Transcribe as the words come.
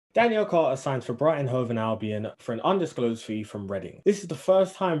Danielle Carter signed for Brighton Hove Albion for an undisclosed fee from Reading. This is the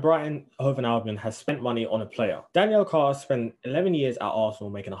first time Brighton Hove Albion has spent money on a player. Danielle Carter spent 11 years at Arsenal,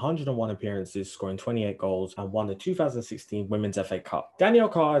 making 101 appearances, scoring 28 goals, and won the 2016 Women's FA Cup. Danielle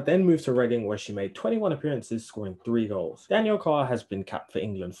Carter then moved to Reading, where she made 21 appearances, scoring 3 goals. Danielle Carter has been capped for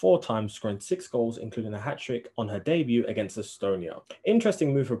England 4 times, scoring 6 goals, including a hat-trick on her debut against Estonia.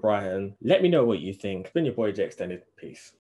 Interesting move for Brighton. Let me know what you think. It's been your boy J Extended. Peace.